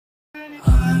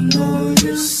know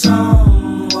you're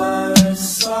somewhere.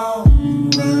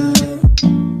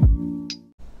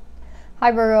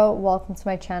 Hi Virgo, welcome to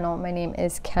my channel. My name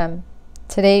is Kim.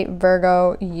 Today,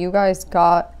 Virgo, you guys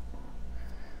got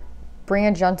bring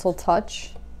a gentle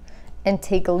touch and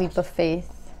take a leap of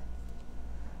faith.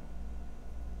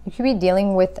 You could be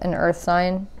dealing with an earth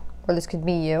sign, or this could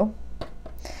be you.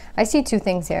 I see two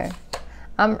things here.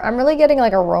 I'm really getting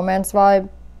like a romance vibe,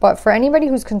 but for anybody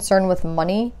who's concerned with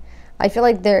money, I feel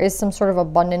like there is some sort of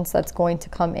abundance that's going to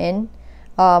come in.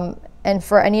 And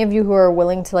for any of you who are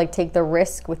willing to like take the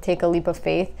risk with take a leap of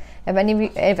faith, if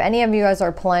any of you guys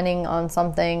are planning on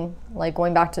something like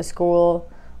going back to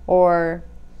school, or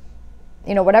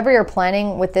you know, whatever you're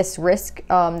planning with this risk,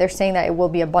 they're saying that it will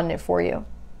be abundant for you.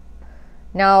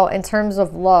 Now, in terms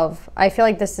of love, I feel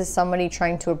like this is somebody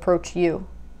trying to approach you.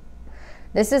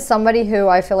 This is somebody who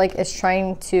I feel like is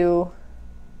trying to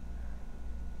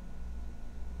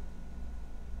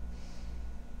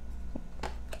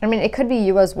it could be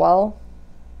you as well.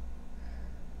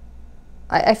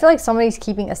 I feel like somebody's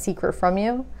keeping a secret from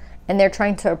you and they're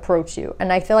trying to approach you.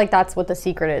 And I feel like that's what the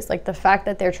secret is. Like the fact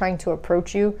that they're trying to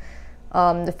approach you,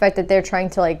 the fact that they're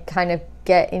trying to like kind of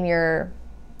get in your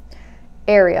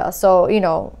area. So, you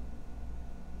know,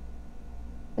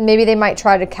 maybe they might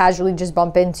try to casually just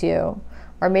bump into you.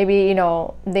 Or maybe, you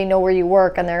know, they know where you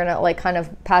work and they're going to like kind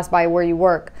of pass by where you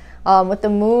work. With the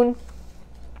moon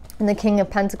and the King of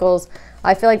Pentacles,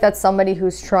 I feel like that's somebody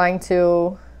who's trying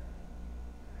to,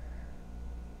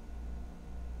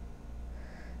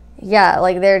 yeah,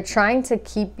 like they're trying to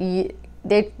keep you,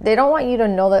 they don't want you to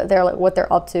know that they're like what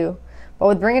they're up to. But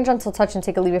with bring a gentle touch and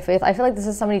take a leap of faith, I feel like this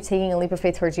is somebody taking a leap of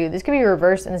faith towards you. This could be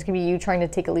reversed, and this could be you trying to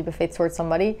take a leap of faith towards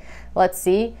somebody. Let's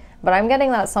see. But I'm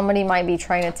getting that somebody might be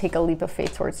trying to take a leap of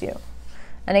faith towards you.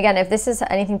 And again, if this is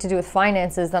anything to do with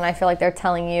finances, then I feel like they're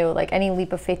telling you like any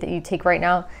leap of faith that you take right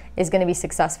now is going to be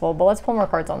successful. But let's pull more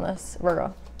cards on this,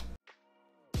 Virgo.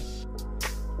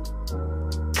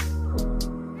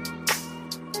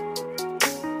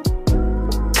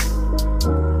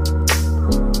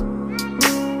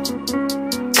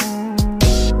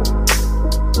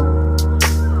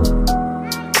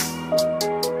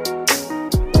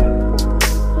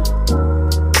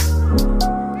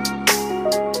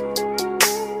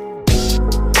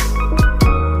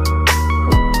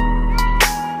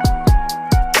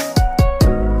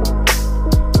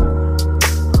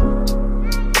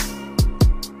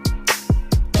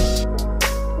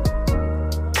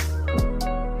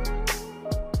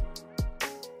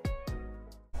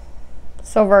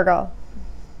 So Virgo,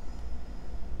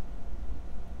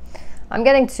 I'm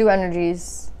getting two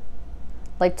energies,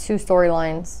 like two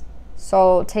storylines.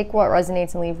 So take what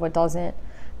resonates and leave what doesn't.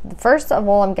 First of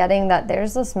all, I'm getting that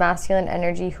there's this masculine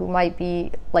energy who might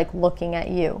be like looking at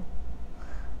you.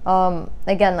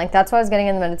 Again, like that's what I was getting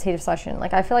in the meditative session.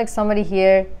 Like I feel like somebody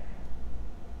here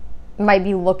might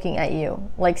be looking at you,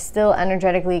 like still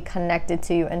energetically connected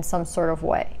to you in some sort of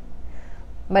way.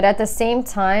 But at the same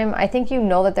time, I think you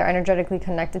know that they're energetically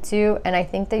connected to you, and I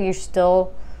think that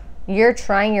you're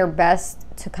trying your best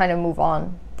to kind of move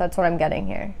on. That's what I'm getting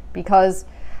here. Because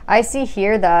I see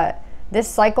here that this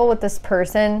cycle with this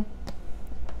person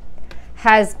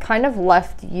has kind of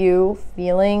left you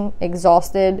feeling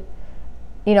exhausted,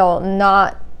 you know,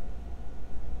 not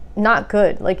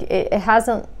good. Like it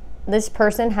hasn't, this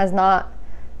person has not,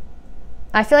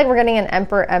 I feel like we're getting an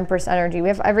Emperor, Empress energy. We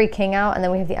have every king out and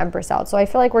then we have the Empress out. So I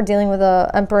feel like we're dealing with an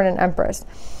Emperor and an Empress.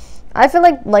 I feel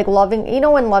like loving, you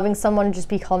know, when loving someone just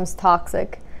becomes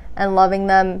toxic, and loving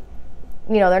them,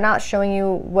 you know, they're not showing you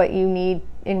what you need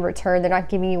in return. They're not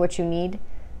giving you what you need.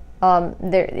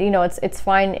 You know, it's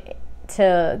fine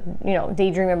to, you know,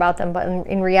 daydream about them, but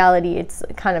in reality, it's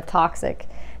kind of toxic.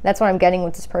 That's what I'm getting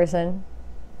with this person.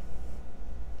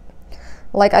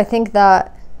 Like, I think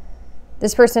that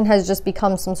this person has just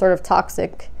become some sort of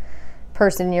toxic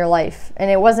person in your life. And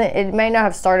it may not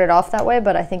have started off that way,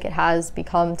 but I think it has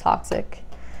become toxic.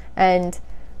 And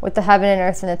with the Heaven and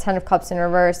Earth and the Ten of Cups in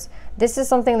reverse, this is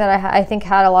something that I think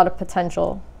had a lot of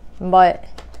potential. But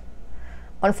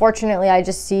unfortunately, I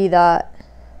just see that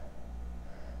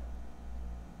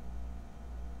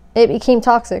it became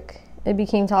toxic. It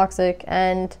became toxic.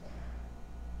 And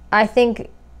I think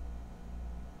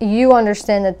you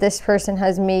understand that this person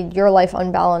has made your life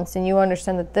unbalanced, and you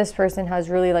understand that this person has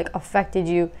really like affected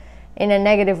you in a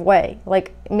negative way.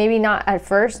 Like maybe not at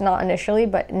first, not initially,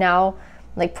 but now,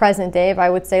 like present day, if I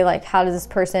would say like, how do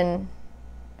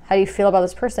you feel about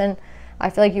this person? I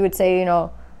feel like you would say, you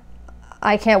know,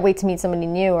 I can't wait to meet somebody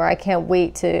new, or I can't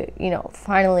wait to, you know,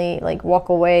 finally like walk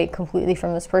away completely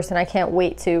from this person. I can't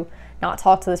wait to not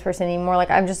talk to this person anymore. Like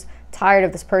I'm just tired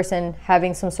of this person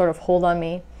having some sort of hold on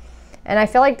me. And I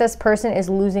feel like this person is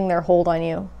losing their hold on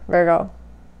you, Virgo.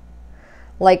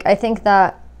 Like, I think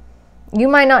that you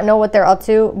might not know what they're up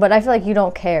to, but I feel like you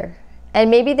don't care. And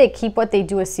maybe they keep what they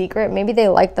do a secret. Maybe they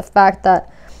like the fact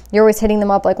that you're always hitting them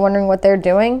up, like wondering what they're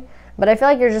doing. But I feel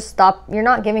like you're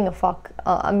not giving a fuck.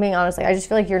 I'm being honest. Like, I just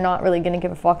feel like you're not really going to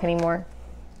give a fuck anymore.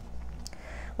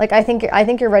 Like, I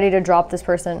think you're ready to drop this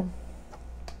person.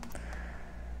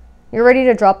 You're ready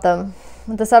to drop them.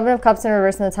 With the 7 of Cups in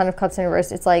reverse and the 10 of Cups in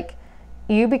reverse, it's like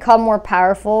you become more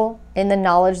powerful in the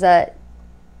knowledge that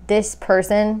this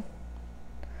person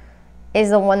is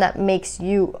the one that makes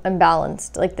you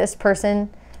imbalanced. Like, this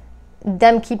person,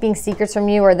 them keeping secrets from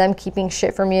you, or them keeping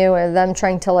shit from you, or them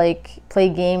trying to like play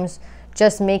games,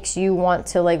 just makes you want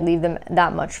to like leave them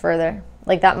that much further,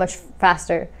 like that much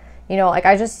faster. You know, like,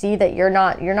 I just see that you're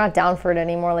not down for it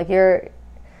anymore. Like,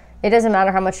 it doesn't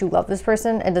matter how much you love this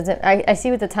person. It doesn't. I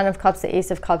see with the 10 of Cups, the Ace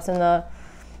of Cups, and the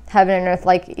Heaven and Earth,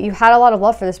 like, you had a lot of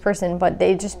love for this person, but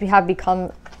they just have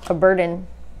become a burden.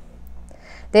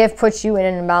 They have put you in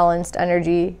an imbalanced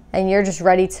energy, and you're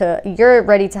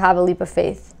ready to have a leap of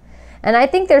faith. And I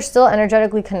think they're still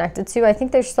energetically connected to you. I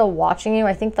think they're still watching you.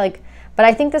 But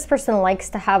I think this person likes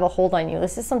to have a hold on you.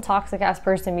 This is some toxic ass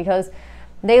person, because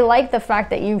they like the fact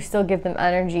that you still give them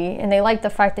energy, and they like the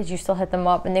fact that you still hit them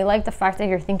up, and they like the fact that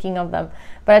you're thinking of them.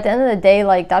 But at the end of the day,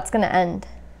 like, that's going to end.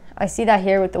 I see that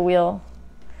here with the Wheel.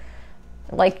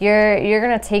 Like, you're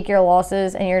going to take your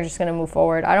losses, and you're just going to move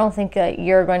forward. I don't think that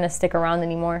you're going to stick around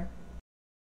anymore.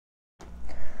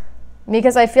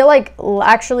 Because I feel like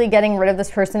actually getting rid of this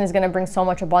person is going to bring so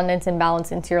much abundance and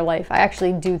balance into your life. I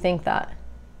actually do think that.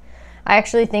 I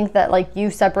actually think that, like, you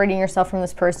separating yourself from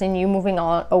this person, you moving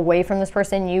on away from this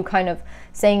person, you kind of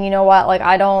saying, you know what, like,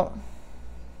 I'm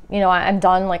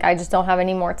done. Like, I just don't have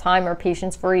any more time or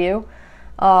patience for you.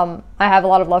 I have a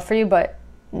lot of love for you, but,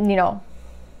 you know,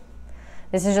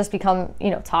 this has just become,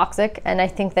 you know, toxic. And I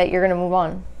think that you're going to move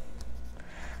on.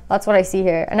 That's what I see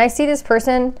here. And I see this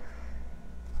person,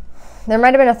 there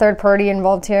might have been a third party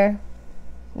involved here.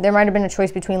 There might have been a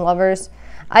choice between lovers.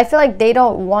 I feel like they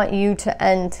don't want you to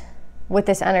end with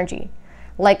this energy.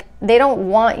 Like, they don't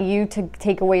want you to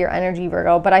take away your energy,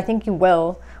 Virgo, but I think you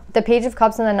will. With the Page of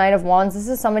Cups and the Knight of Wands, this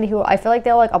is somebody who I feel like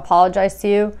they'll like apologize to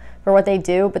you for what they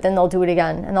do, but then they'll do it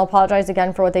again, and they'll apologize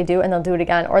again for what they do, and they'll do it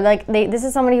again. Or like this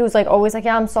is somebody who's like always like,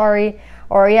 yeah, I'm sorry,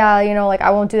 or yeah, you know, like, I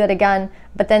won't do that again,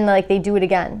 but then like they do it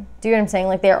again. Do you know what I'm saying?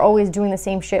 Like, they're always doing the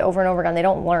same shit over and over again. They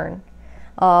don't learn.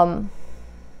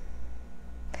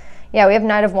 Yeah, we have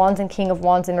Knight of Wands and King of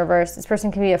Wands in reverse. This person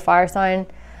can be a fire sign.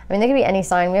 I mean, they could be any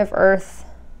sign. We have earth,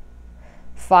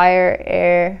 fire,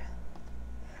 air.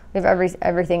 We have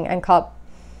everything, and cup.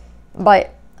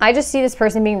 But I just see this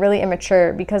person being really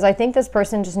immature, because I think this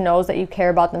person just knows that you care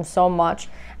about them so much,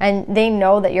 and they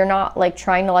know that you're not like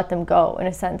trying to let them go in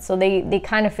a sense. So they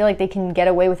kind of feel like they can get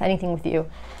away with anything with you.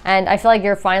 And I feel like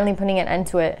you're finally putting an end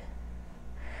to it.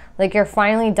 Like, you're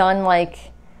finally done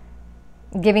like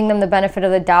giving them the benefit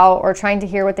of the doubt, or trying to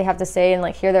hear what they have to say and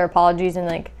like hear their apologies, and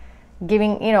like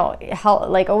giving, you know, help,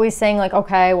 like always saying like,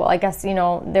 okay, well, I guess, you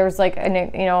know, there's like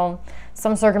you know,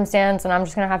 some circumstance and I'm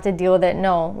just gonna have to deal with it.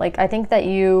 No, like, I think that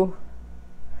you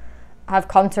have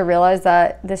come to realize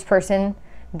that this person,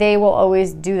 they will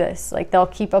always do this. Like, they'll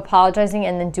keep apologizing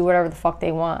and then do whatever the fuck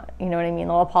they want. You know what I mean?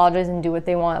 They'll apologize and do what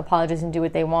they want, apologize and do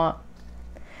what they want.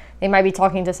 They might be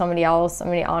talking to somebody else,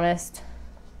 somebody honest.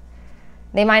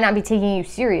 They might not be taking you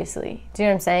seriously. Do you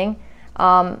know what I'm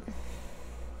saying?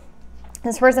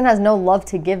 This person has no love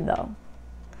to give, though.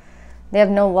 They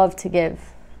have no love to give.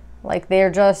 Like,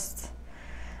 they're just,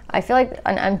 I feel like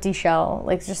an empty shell.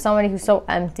 Like, just somebody who's so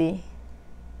empty.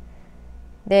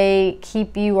 They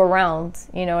keep you around,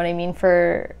 you know what I mean,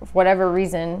 for whatever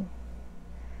reason.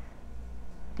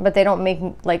 But they don't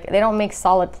make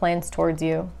solid plans towards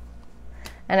you.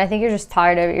 And I think you're just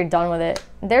tired of it. You're done with it.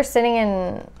 They're sitting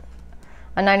in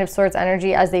a Nine of Swords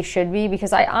energy, as they should be,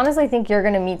 because I honestly think you're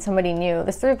going to meet somebody new.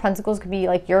 This Three of Pentacles could be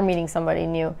like you're meeting somebody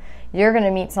new. You're going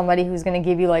to meet somebody who's going to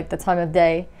give you like the time of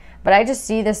day. But I just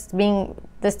see this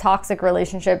toxic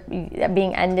relationship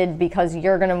being ended because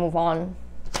you're going to move on.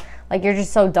 Like, you're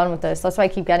just so done with this. That's why I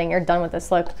keep getting, you're done with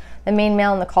this. Look, the main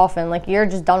male in the coffin, like, you're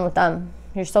just done with them.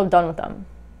 You're so done with them.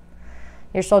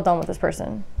 You're so done with this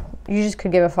person. You just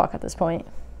could give a fuck at this point.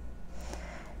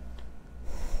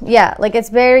 Yeah, like, it's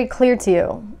very clear to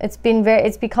you. It's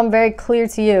become very clear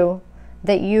to you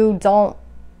that you don't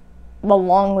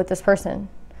belong with this person.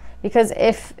 Because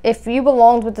if you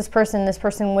belonged with this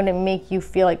person wouldn't make you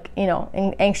feel like, you know,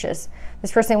 anxious.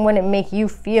 This person wouldn't make you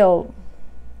feel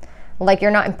like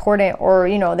you're not important, or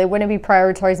you know, they wouldn't be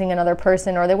prioritizing another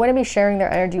person, or they wouldn't be sharing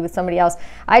their energy with somebody else.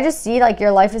 I just see like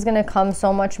your life is going to come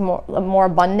so much more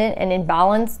abundant and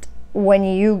imbalanced when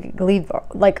you leave,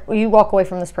 like you walk away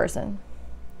from this person.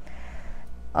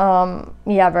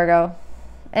 Yeah, Virgo.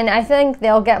 And I think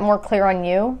they'll get more clear on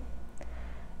you.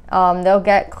 They'll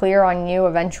get clear on you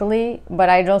eventually, but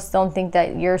I just don't think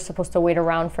that you're supposed to wait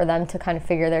around for them to kind of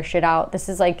figure their shit out. This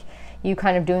is like you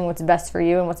kind of doing what's best for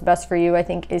you, and what's best for you, I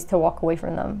think, is to walk away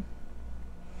from them.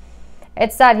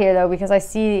 It's sad here though, because I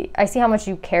see how much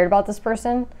you cared about this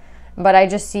person, but I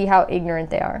just see how ignorant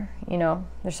they are. You know,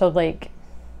 they're so like,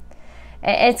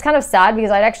 it's kind of sad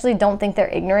because I actually don't think they're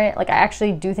ignorant. Like I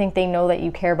actually do think they know that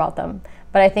you care about them,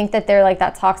 but I think that they're like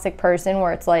that toxic person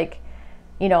where it's like,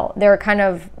 you know, they're kind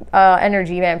of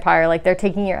energy vampire. Like they're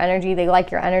taking your energy, they like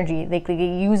your energy, they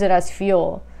use it as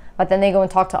fuel, but then they go and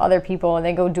talk to other people and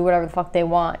they go do whatever the fuck they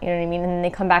want, you know what I mean? And then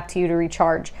they come back to you to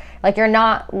recharge. Like you're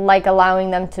not like allowing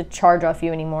them to charge off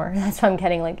you anymore. That's what I'm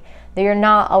getting. Like you're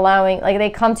not allowing, like they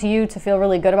come to you to feel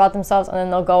really good about themselves, and then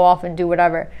they'll go off and do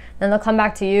whatever. Then they'll come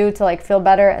back to you to like feel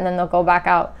better, and then they'll go back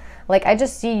out. Like I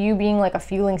just see you being like a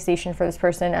fueling station for this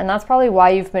person, and that's probably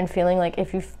why you've been feeling like,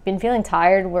 if you've been feeling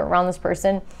tired around this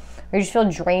person, or you just feel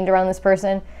drained around this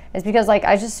person, it's because like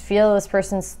I just feel this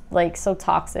person's like so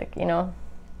toxic, you know?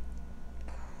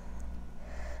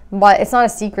 But it's not a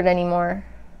secret anymore.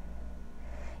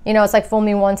 You know, it's like fool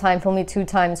me one time, fool me 2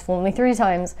 times, fool me 3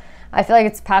 times. I feel like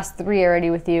it's past 3 already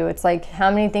with you. It's like, how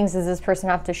many things does this person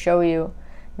have to show you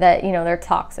that, you know, they're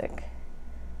toxic?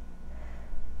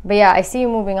 But yeah, I see you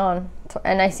moving on,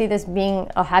 and I see this being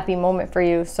a happy moment for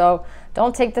you. So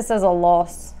don't take this as a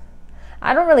loss.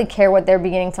 I don't really care what they're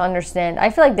beginning to understand. I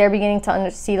feel like they're beginning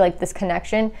to see like this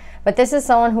connection, but this is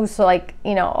someone who's like,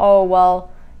 you know, oh,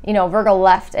 well, you know, Virgo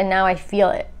left and now I feel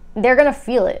it. They're going to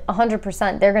feel it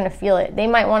 100%. They're going to feel it. They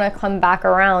might want to come back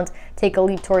around, take a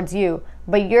leap towards you,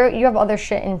 but you have other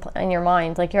shit in your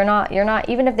mind. Like you're not,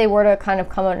 even if they were to kind of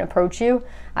come and approach you,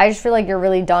 I just feel like you're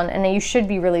really done, and you should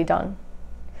be really done.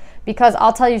 Because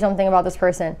I'll tell you something about this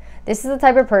person. This is the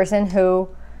type of person who,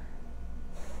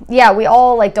 yeah, we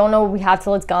all like don't know what we have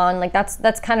till it's gone. Like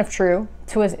that's kind of true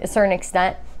to a certain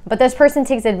extent. But this person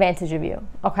takes advantage of you.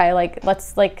 Okay, like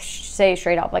let's like say it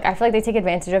straight up. Like I feel like they take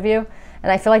advantage of you,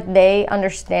 and I feel like they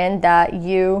understand that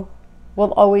you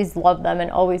will always love them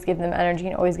and always give them energy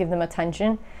and always give them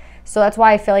attention. So that's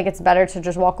why I feel like it's better to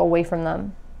just walk away from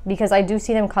them, because I do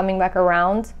see them coming back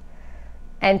around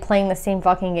and playing the same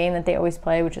fucking game that they always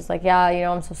play, which is like, yeah, you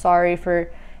know, I'm so sorry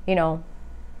for, you know,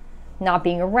 not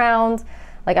being around.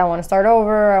 Like, I want to start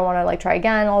over. I want to, like, try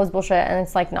again, all this bullshit. And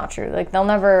it's, like, not true. Like, they'll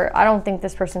never, I don't think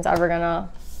this person's ever going to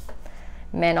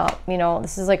man up. You know,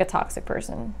 this is, like, a toxic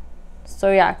person.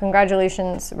 So, yeah,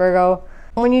 congratulations, Virgo.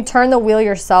 When you turn the wheel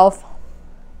yourself,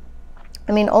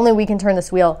 I mean, only we can turn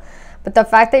this wheel. But the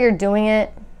fact that you're doing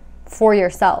it for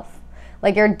yourself,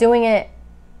 like, you're doing it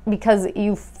because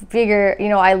you figure, you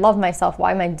know, I love myself.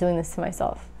 Why am I doing this to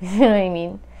myself? You know what I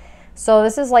mean? So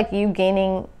this is like you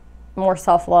gaining more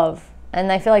self-love.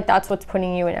 And I feel like that's what's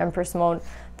putting you in Empress mode.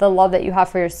 The love that you have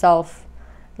for yourself.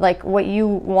 Like what you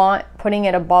want, putting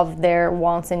it above their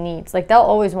wants and needs. Like they'll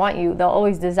always want you. They'll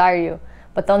always desire you.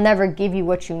 But they'll never give you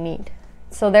what you need.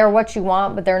 So they're what you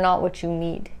want, but they're not what you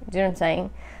need. Do you know what I'm saying?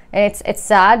 And it's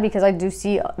sad because I do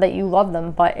see that you love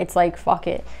them. But it's like, fuck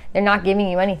it. They're not giving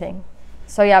you anything.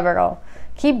 So yeah, Virgo,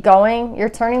 keep going. You're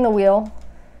turning the wheel.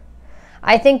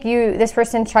 I think this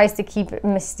person tries to keep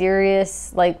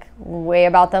mysterious, like, way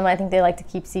about them. I think they like to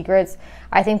keep secrets.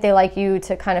 I think they like you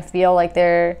to kind of feel like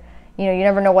they're, you know, you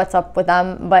never know what's up with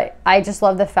them. But I just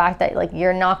love the fact that, like,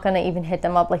 you're not going to even hit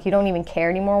them up. Like, you don't even care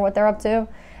anymore what they're up to.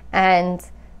 And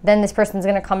then this person's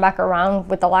going to come back around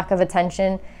with the lack of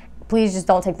attention. Please just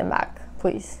don't take them back.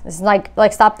 Please. It's like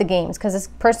stop the games, because this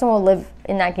person will live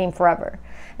in that game forever.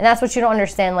 And that's what you don't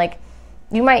understand. Like,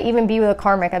 you might even be with a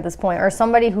karmic at this point, or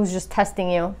somebody who's just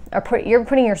testing you, or you're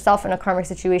putting yourself in a karmic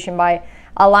situation by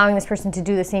allowing this person to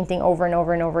do the same thing over and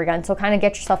over and over again. So kind of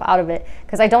get yourself out of it,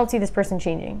 because I don't see this person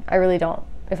changing. I really don't.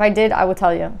 If I did, I would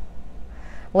tell you.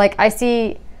 Like, I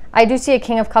do see a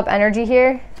King of Cup energy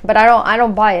here, but I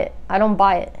don't buy it. I don't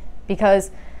buy it, because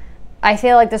I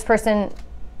feel like this person,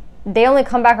 they only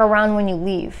come back around when you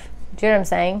leave. Do you know what I'm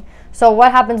saying? So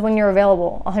what happens when you're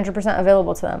available, 100%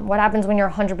 available to them? What happens when you're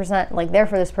 100% like there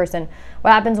for this person?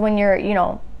 What happens when you're, you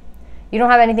know, you don't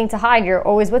have anything to hide, you're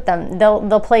always with them?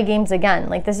 They'll play games again.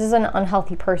 Like, this is an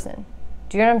unhealthy person.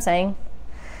 Do you know what I'm saying?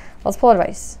 Let's pull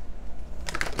advice.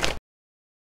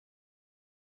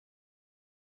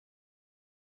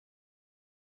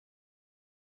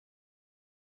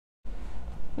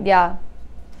 Yeah.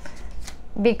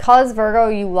 Because Virgo,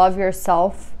 you love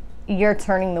yourself, you're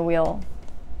turning the wheel.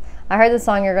 I heard the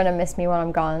song "You're Gonna Miss Me When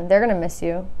I'm Gone." They're gonna miss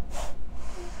you.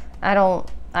 I don't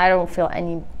feel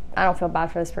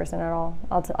bad for this person at all.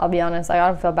 I'll be honest. I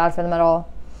don't feel bad for them at all.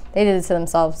 They did it to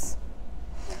themselves.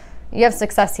 You have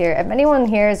success here. If anyone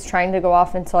here is trying to go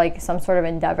off into like some sort of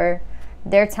endeavor,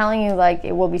 they're telling you like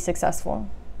it will be successful.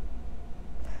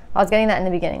 I was getting that in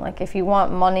the beginning. Like if you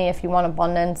want money, if you want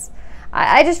abundance,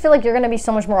 I just feel like you're going to be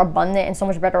so much more abundant and so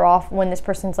much better off when this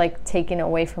person's like taken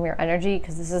away from your energy,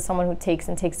 because this is someone who takes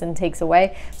and takes and takes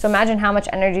away. So imagine how much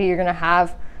energy you're going to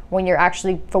have when you're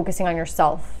actually focusing on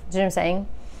yourself. Do you know what I'm saying?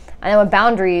 And then with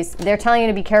boundaries, they're telling you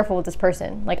to be careful with this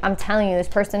person. Like I'm telling you, this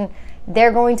person,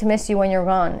 they're going to miss you when you're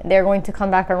gone. They're going to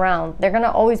come back around. They're going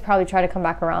to always probably try to come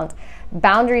back around.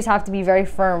 Boundaries have to be very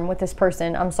firm with this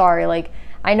person. I'm sorry. Like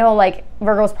I know like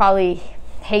Virgos probably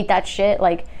hate that shit.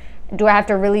 Like, do I have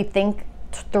to really think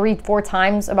 3-4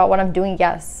 times about what I'm doing?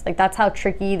 Yes. Like that's how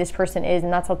tricky this person is,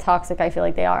 and that's how toxic I feel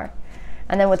like they are.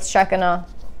 And then with Shekhinah,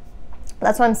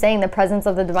 that's what I'm saying, the presence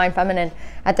of the divine feminine.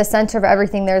 At the center of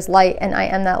everything, there's light, and I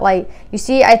am that light. You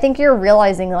see, I think you're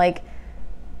realizing like,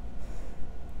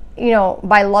 you know,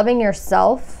 by loving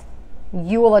yourself,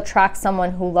 you will attract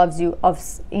someone who loves you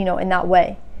in that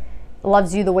way.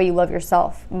 Loves you the way you love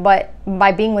yourself. But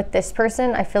by being with this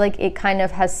person, I feel like it kind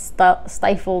of has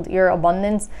stifled your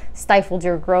abundance, stifled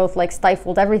your growth, like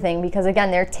stifled everything, because again,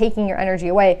 they're taking your energy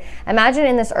away. Imagine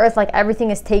in this earth, like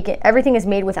everything is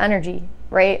made with energy,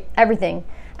 right? Everything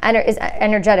is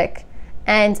energetic,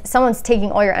 and someone's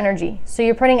taking all your energy. So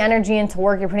you're putting energy into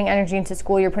work, you're putting energy into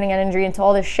school, you're putting energy into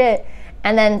all this shit,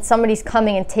 and then somebody's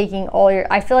coming and taking all your,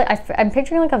 I feel like I'm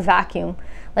picturing like a vacuum.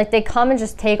 Like they come and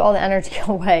just take all the energy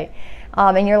away,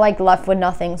 and you're like left with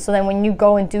nothing. So then when you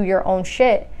go and do your own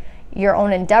shit, your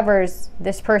own endeavors,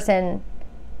 this person,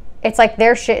 it's like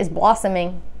their shit is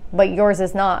blossoming, but yours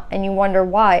is not. And you wonder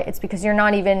why. It's because you're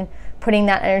not even putting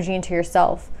that energy into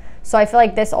yourself. So I feel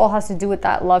like this all has to do with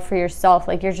that love for yourself.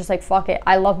 Like you're just like, fuck it,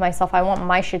 I love myself. I want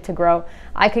my shit to grow.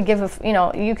 I could give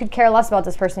you could care less about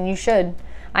this person. You should.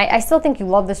 I still think you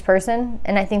love this person,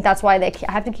 and I think that's why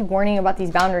I have to keep warning you about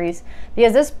these boundaries,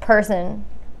 because this person,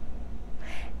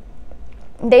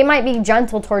 they might be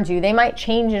gentle towards you. They might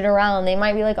change it around. They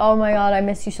might be like, oh my God, I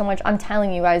miss you so much. I'm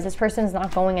telling you guys, this person's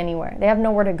not going anywhere. They have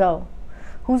nowhere to go.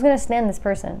 Who's going to stand this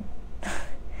person?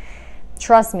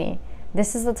 Trust me,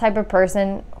 this is the type of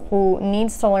person who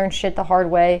needs to learn shit the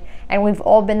hard way, and we've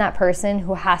all been that person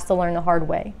who has to learn the hard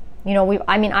way. You know,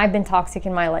 I've been toxic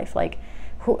in my life. Like,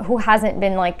 who hasn't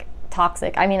been like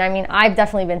toxic? I mean, I've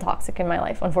definitely been toxic in my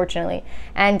life, unfortunately,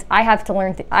 and I had to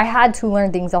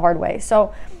learn things the hard way.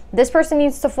 So this person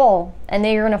needs to fall, and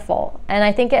then you're gonna fall. And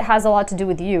I think it has a lot to do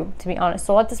with you, to be honest.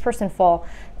 So let this person fall.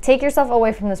 Take yourself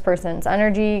away from this person's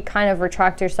energy, kind of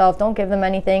retract yourself. Don't give them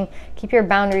anything. Keep your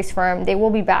boundaries firm. They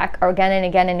will be back again and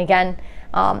again and again.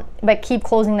 But keep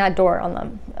closing that door on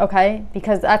them, okay?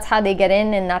 Because that's how they get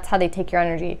in, and that's how they take your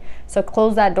energy. So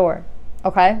close that door,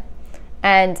 okay?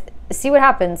 And see what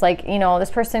happens. Like, this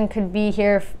person could be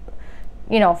here,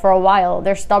 for a while.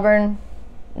 They're stubborn,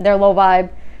 they're low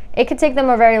vibe. It could take them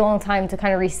a very long time to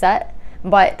kind of reset,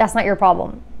 but that's not your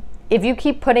problem. If you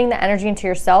keep putting the energy into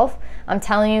yourself, I'm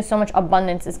telling you, so much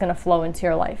abundance is going to flow into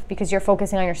your life because you're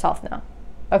focusing on yourself now,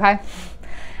 okay?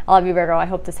 I love you, Virgo. I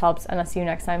hope this helps, and I'll see you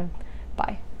next time.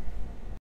 Bye.